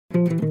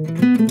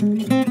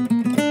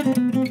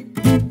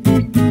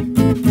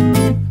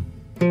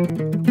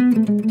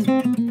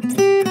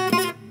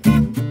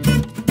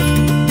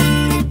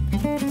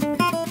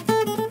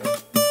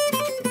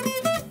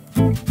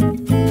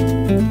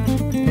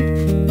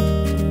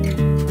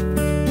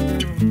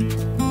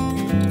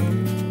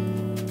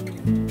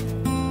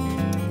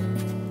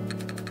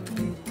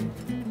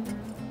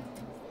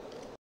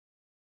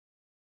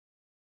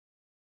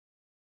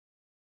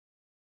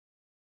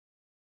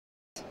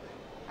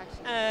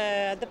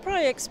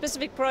The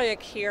specific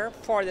project here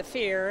for the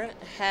fair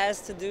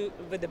has to do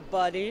with the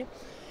body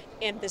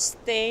and the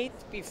state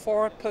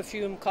before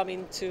perfume come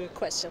into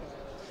question.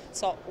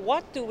 So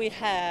what do we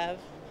have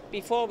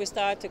before we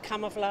start to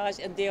camouflage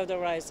and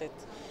deodorize it?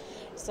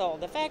 So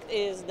the fact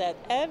is that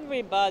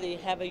everybody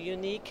have a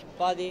unique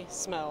body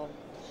smell.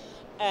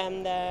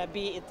 And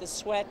be it the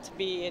sweat,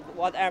 be it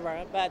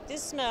whatever, but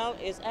this smell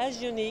is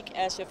as unique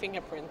as your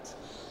fingerprint.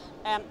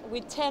 And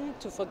we tend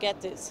to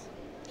forget this.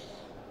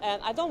 And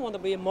I don't want to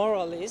be a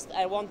moralist,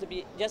 I want to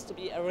be just to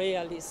be a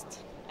realist.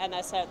 And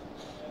I said,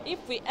 if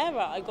we ever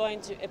are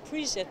going to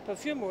appreciate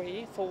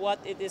perfumery for what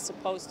it is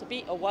supposed to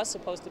be or was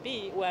supposed to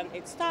be when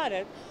it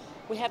started,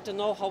 we have to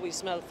know how we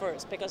smell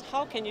first. Because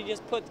how can you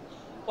just put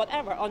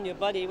whatever on your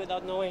body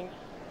without knowing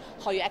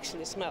how you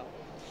actually smell?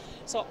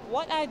 So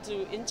what I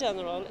do in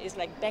general is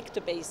like back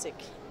to basic.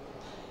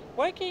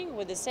 Working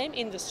with the same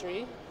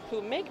industry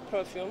who make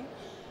perfume,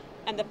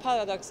 and the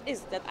paradox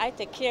is that I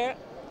take care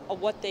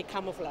of what they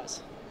camouflage.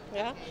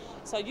 Yeah?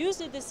 So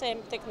using the same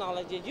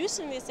technology,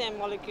 using the same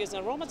molecules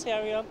and raw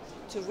material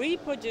to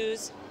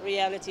reproduce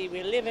reality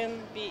we live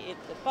in, be it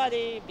the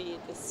body, be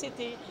it the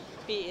city,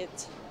 be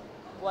it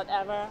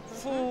whatever,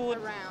 food,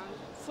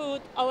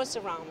 our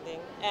surrounding.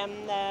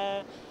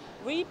 And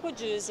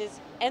reproduce it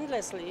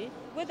endlessly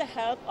with the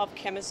help of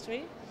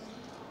chemistry,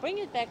 bring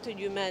it back to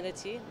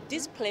humanity,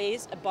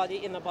 displace a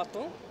body in a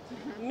bottle,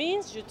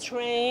 means you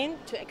train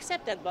to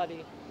accept that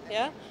body.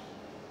 Yeah?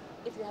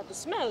 If you have to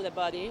smell the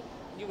body,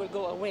 you will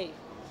go away.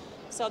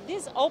 So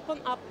this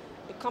opened up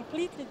a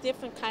completely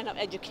different kind of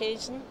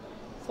education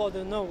for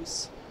the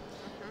nose.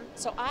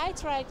 So I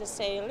try to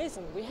say,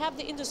 listen, we have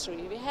the industry,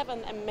 we have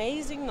an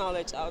amazing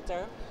knowledge out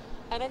there,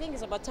 and I think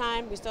it's about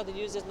time we start to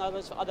use this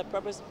knowledge for other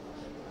purposes.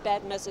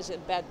 Bad message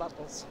in bad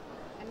bottles.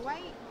 And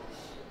why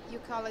you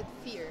call it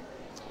fear?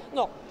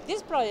 No,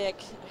 this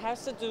project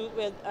has to do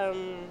with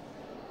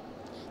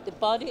the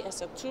body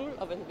as a tool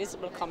of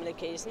invisible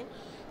communication.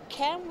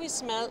 Can we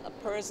smell a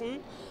person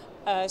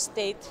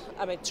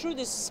through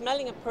this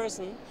smelling a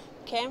person,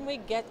 can we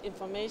get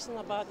information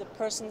about the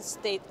person's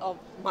state of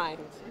mind,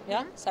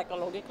 yeah,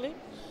 psychologically?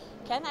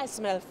 Can I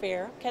smell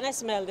fear? Can I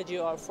smell that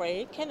you are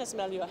afraid? Can I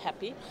smell you are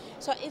happy?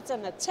 So it's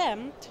an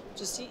attempt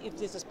to see if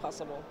this is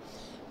possible.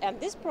 And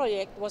this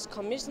project was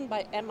commissioned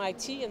by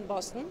MIT in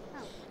Boston,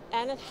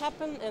 and it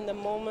happened in the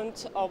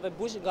moment of a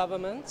Bush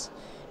government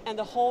and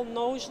the whole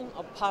notion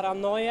of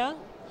paranoia,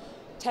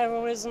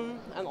 terrorism,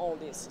 and all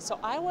this. So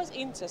I was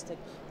interested,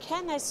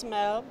 can I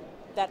smell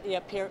that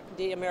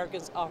the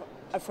Americans are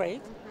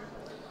afraid?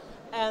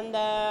 And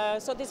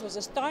so this was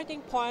a starting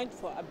point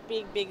for a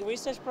big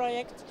research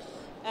project.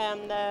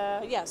 And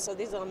so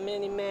these are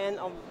many men,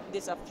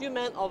 these are few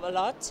men of a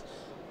lot.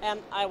 And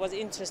I was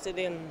interested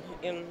in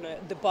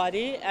the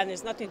body, and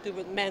it's nothing to do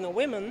with men or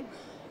women.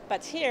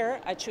 But here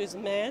I choose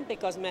men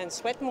because men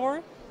sweat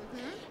more,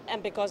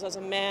 and because as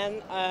a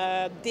man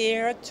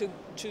dare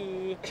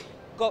to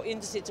go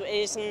into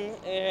situation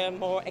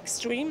more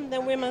extreme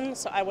than women.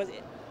 So I was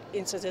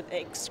interested in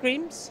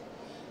extremes.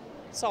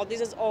 So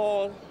this is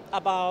all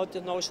about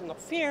the notion of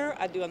fear.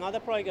 I do another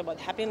project about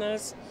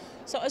happiness.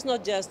 So it's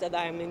not just that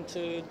I'm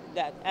into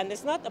that. And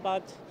it's not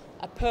about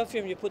a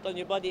perfume you put on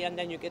your body and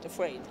then you get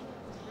afraid.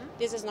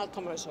 This is not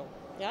commercial,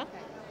 yeah?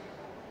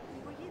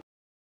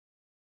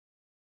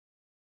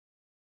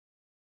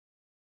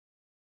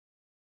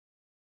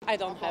 I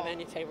don't have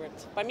any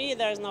favorite. By me,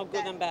 there is no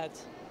good and bad.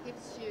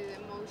 Gives you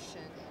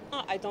emotion.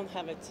 No, I don't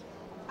have it.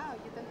 Oh,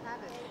 you don't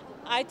have it?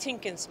 I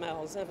think in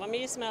smells. For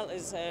me, smell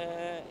is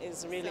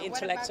really so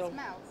intellectual. What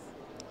about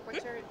smells?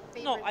 What's your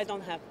favorite? No, I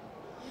don't have.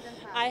 You don't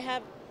have. I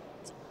have.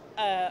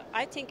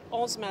 I think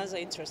all smells are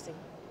interesting.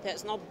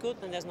 There's no good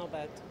and there's no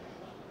bad.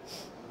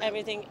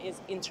 Everything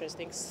is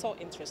interesting, so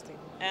interesting,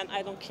 and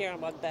I don't care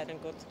about bad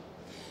and good.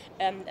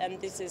 And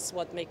this is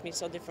what makes me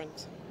so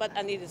different. But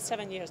I needed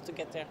 7 years to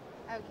get there.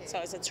 Okay. So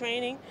it's a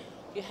training.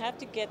 You have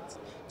to get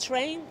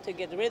trained to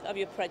get rid of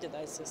your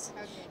prejudices.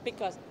 Okay.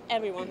 Because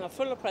everyone are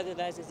full of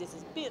prejudices. This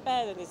is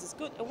bad and this is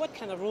good. And what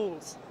kind of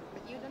rules?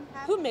 But you don't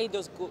have. Who made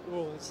those good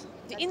rules?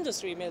 The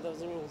industry made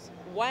those rules.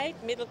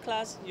 White, middle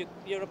class,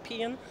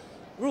 European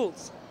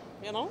rules,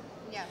 you know?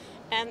 Yeah.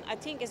 And I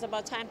think it's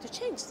about time to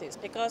change this,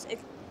 because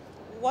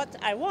what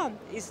I want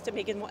is to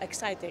make it more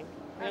exciting,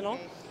 you know?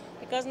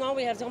 Because now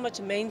we have so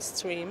much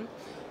mainstream.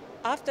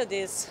 After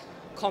this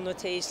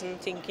connotation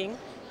thinking,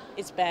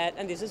 it's bad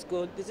and this is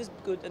good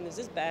and this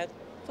is bad,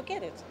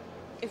 forget it.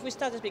 If we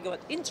start to speak about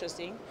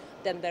interesting,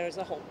 then there is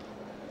a hope,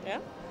 yeah?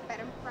 But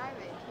in private,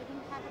 you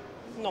don't have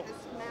it? No. The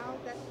smell,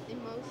 that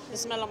emotion? The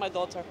smell of my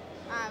daughter.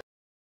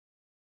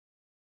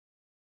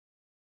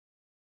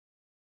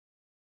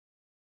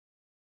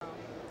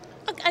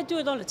 I do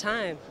it all the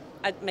time.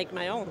 I make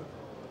my own.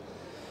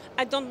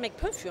 I don't make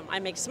perfume, I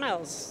make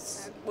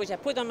smells, which I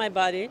put on my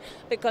body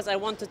because I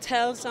want to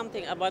tell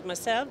something about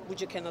myself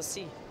which you cannot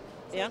see.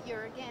 So yeah?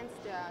 you're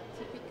against the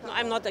typical... No,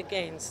 I'm not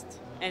against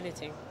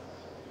anything.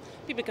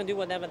 People can do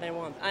whatever they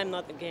want. I'm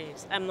not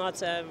against. I'm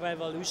not a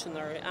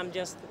revolutionary. I'm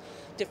just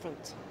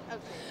different.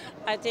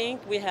 I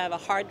think we have a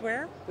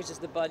hardware, which is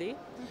the body.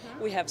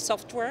 We have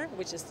software,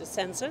 which is the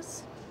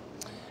senses.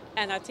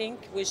 And I think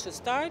we should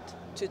start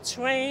to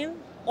train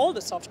all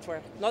the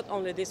software, not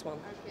only this one.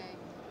 Okay.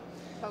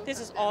 Both This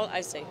of is them. all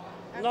I say.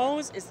 Okay.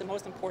 Nose is the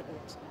most important.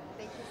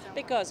 Thank you so much.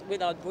 Because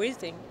without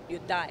breathing, you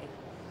die.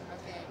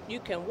 Okay. You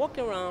can walk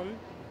around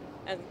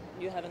and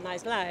you have a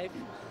nice life,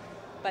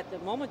 but the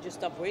moment you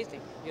stop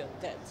breathing, you're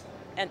dead.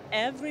 And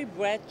every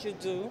breath you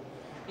do,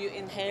 you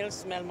inhale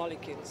smell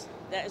molecules.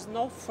 There is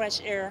no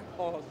fresh air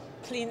or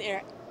clean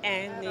air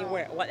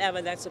anywhere,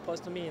 whatever that's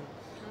supposed to mean.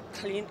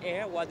 Clean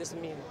air, what does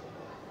it mean?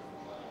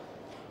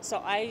 So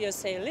I just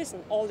say,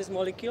 listen, all these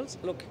molecules,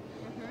 look,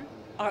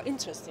 are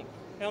interesting,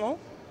 you know?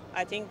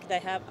 I think they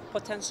have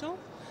potential.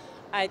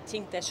 I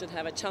think they should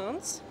have a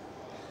chance.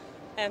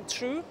 And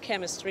through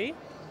chemistry,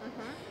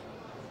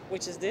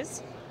 which is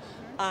this,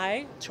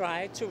 I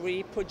try to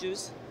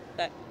reproduce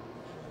that,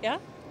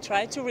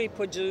 try to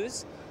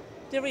reproduce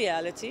the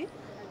reality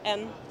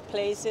and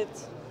place it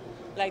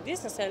like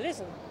this and say,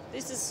 listen,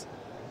 this is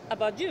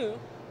about you.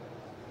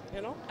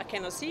 You know, I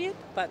cannot see it,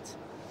 but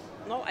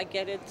no, I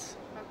get it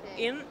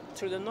in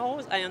through the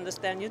nose. I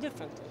understand you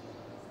differently.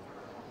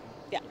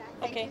 Yeah.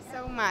 Thank Okay. you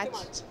so much. Too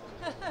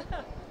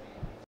much.